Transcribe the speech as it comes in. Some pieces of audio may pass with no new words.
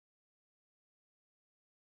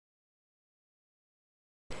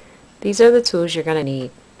these are the tools you're going to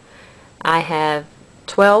need. I have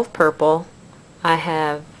 12 purple, I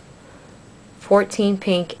have 14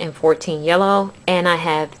 pink and 14 yellow, and I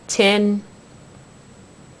have 10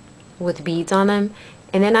 with beads on them,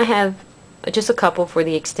 and then I have just a couple for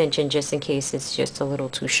the extension just in case it's just a little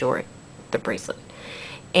too short, the bracelet.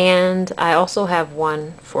 And I also have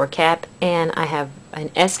one for a cap, and I have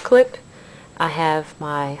an S-clip, I have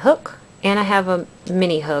my hook, and I have a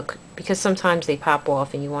mini hook because sometimes they pop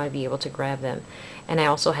off and you want to be able to grab them. And I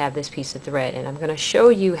also have this piece of thread, and I'm going to show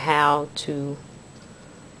you how to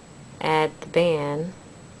add the band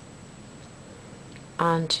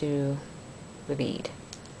onto the bead.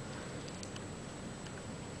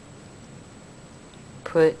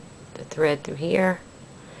 Put the thread through here.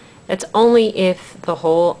 It's only if the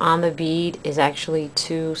hole on the bead is actually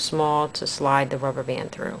too small to slide the rubber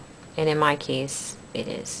band through, and in my case it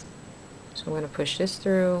is. So I'm going to push this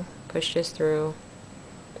through, put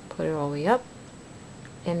it all the way up,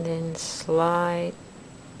 and then slide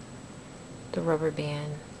the rubber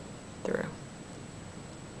band through.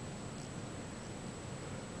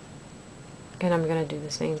 And I'm going to do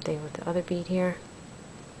the same thing with the other bead here.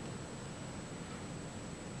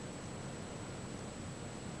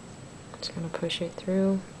 Just going to push it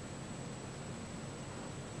through.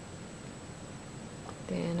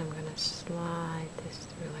 Then I'm going to slide this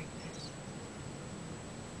through like this.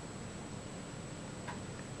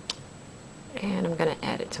 And I'm going to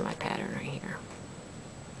add it to my pattern right here.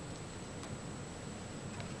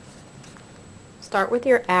 Start with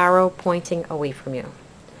your arrow pointing away from you.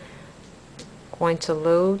 Going to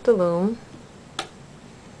load the loom.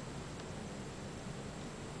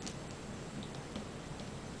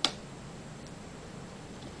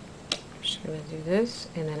 Just going to do this,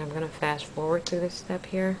 and then I'm going to fast forward through this step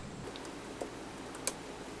here.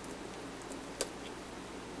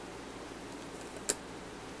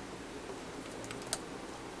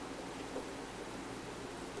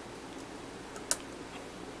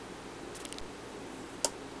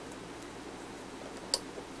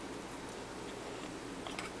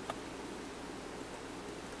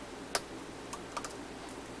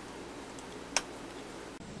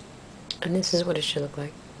 And this is what it should look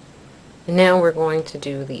like. And now we're going to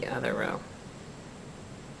do the other row.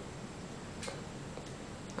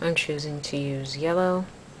 I'm choosing to use yellow,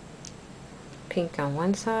 pink on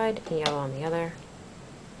one side, and yellow on the other.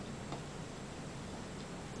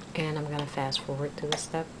 And I'm going to fast forward through this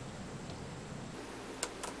step.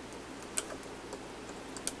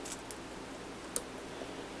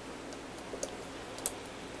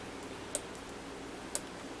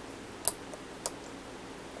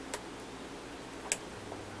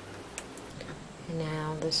 And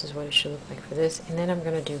now this is what it should look like for this, and then I'm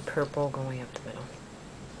going to do purple going up the middle.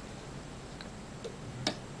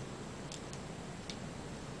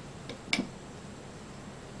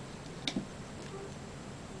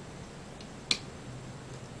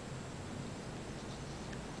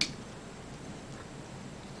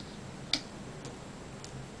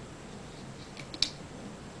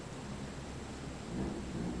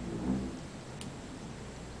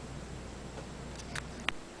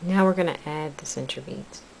 Now we're going to add the center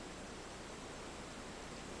beads.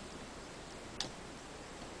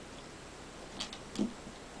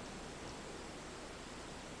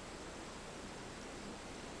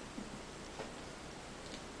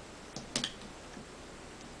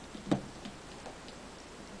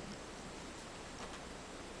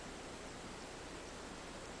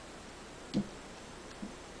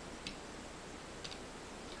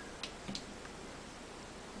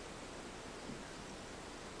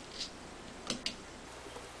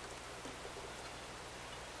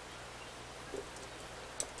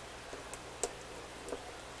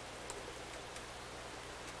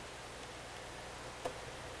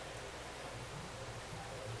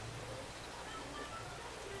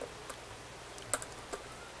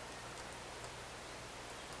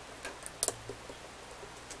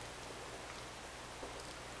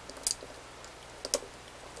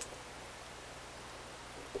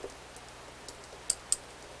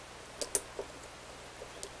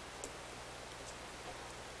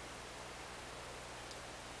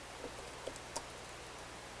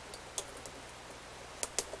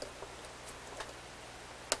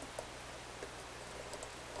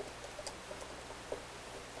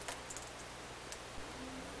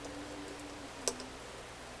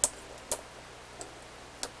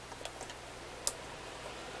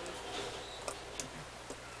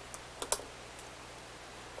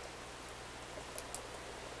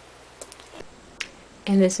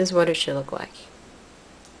 And this is what it should look like.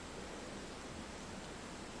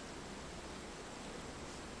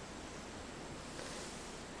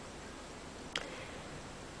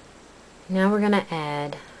 Now we're going to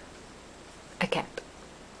add a cap.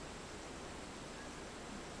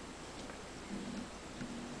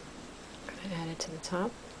 I'm going to add it to the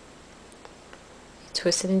top. You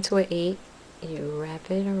twist it into an 8. You wrap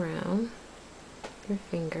it around your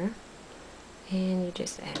finger and you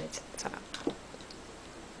just add it to the top.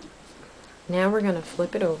 Now we're going to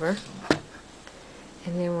flip it over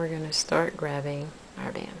and then we're going to start grabbing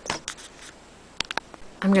our bands.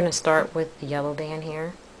 I'm going to start with the yellow band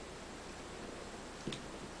here.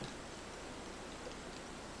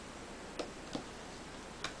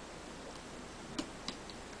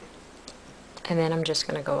 And then I'm just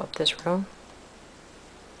going to go up this row.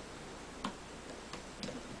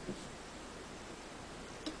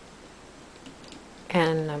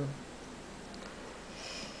 And I'm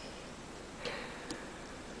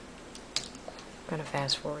going to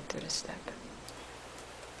fast forward through this step.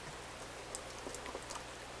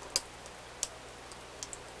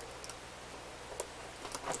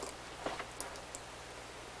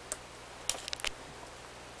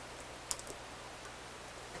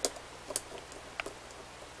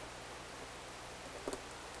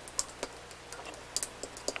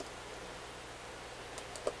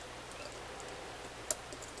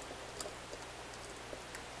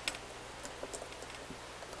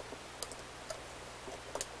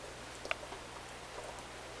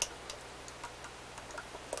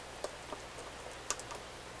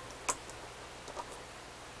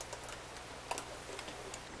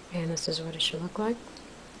 And this is what it should look like.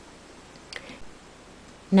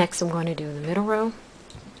 Next I'm going to do the middle row.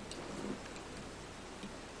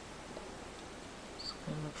 Just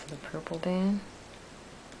going to look for the purple band.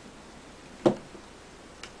 And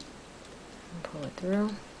pull it through.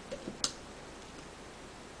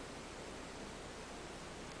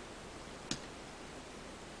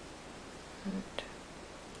 Right.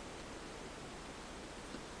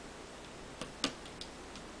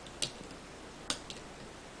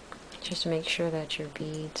 Just make sure that your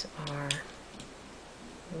beads are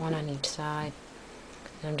one on each side.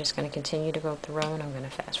 And I'm just going to continue to go through row and I'm going to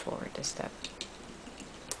fast forward this step.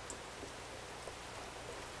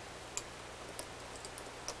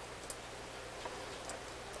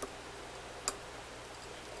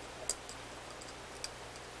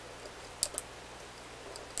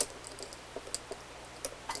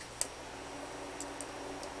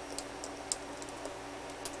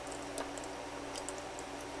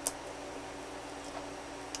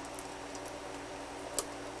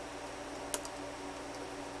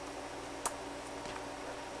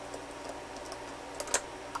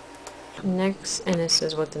 Next, and this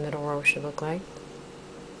is what the middle row should look like.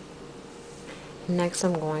 Next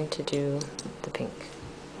I'm going to do the pink.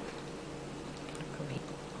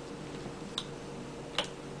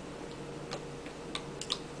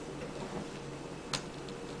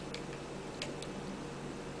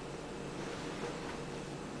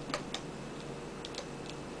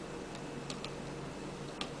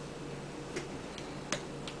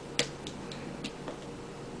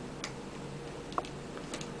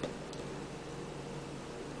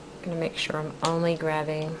 I'm going to make sure I'm only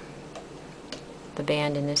grabbing the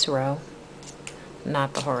band in this row,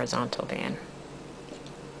 not the horizontal band.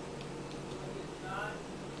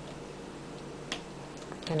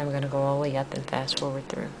 And I'm going to go all the way up and fast forward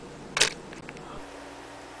through.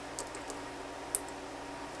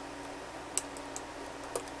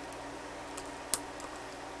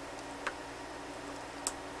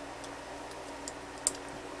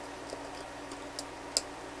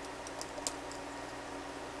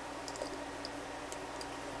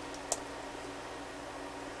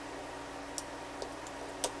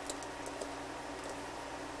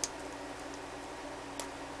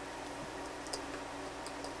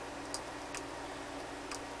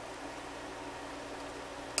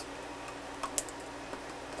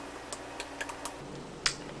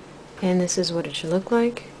 And this is what it should look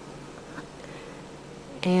like.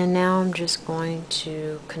 And now I'm just going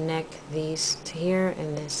to connect these to here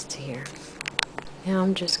and this to here. Now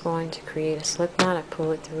I'm just going to create a slip knot. I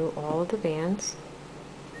pull it through all of the bands.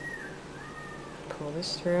 Pull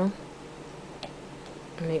this through.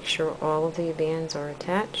 Make sure all of the bands are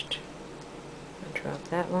attached. I drop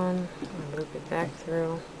that one, I loop it back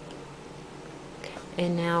through.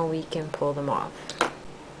 And now we can pull them off.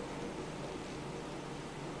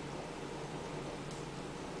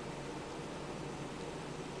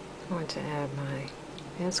 I'm going to add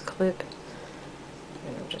my S clip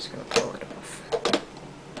and I'm just going to pull it off.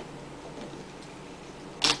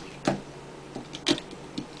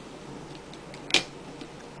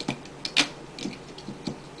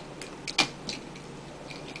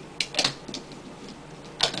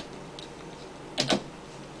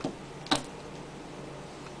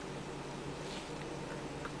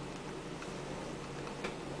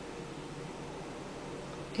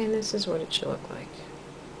 Okay, and this is what it should look like.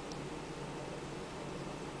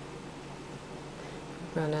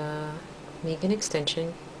 I'm gonna make an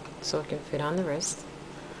extension so it can fit on the wrist.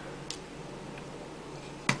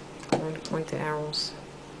 I'm going to point the arrows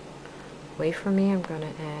away from me. I'm going to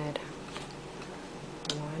add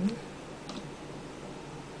 1,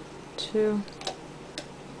 2,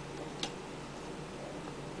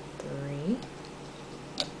 3,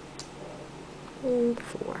 and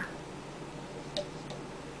 4.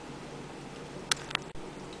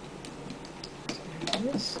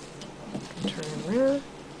 There it is. Turn it around.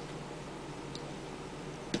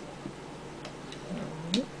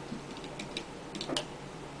 1,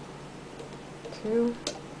 2,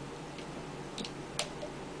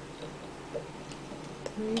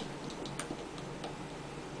 3,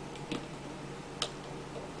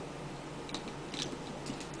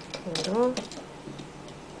 pull it off,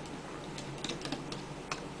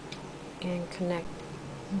 and connect.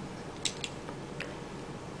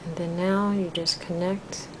 And then now you just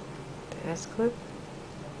connect the S-clip.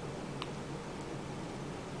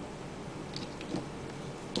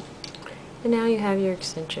 And now you have your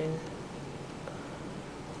extension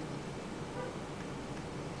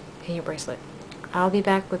and your bracelet. I'll be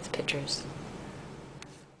back with the pictures.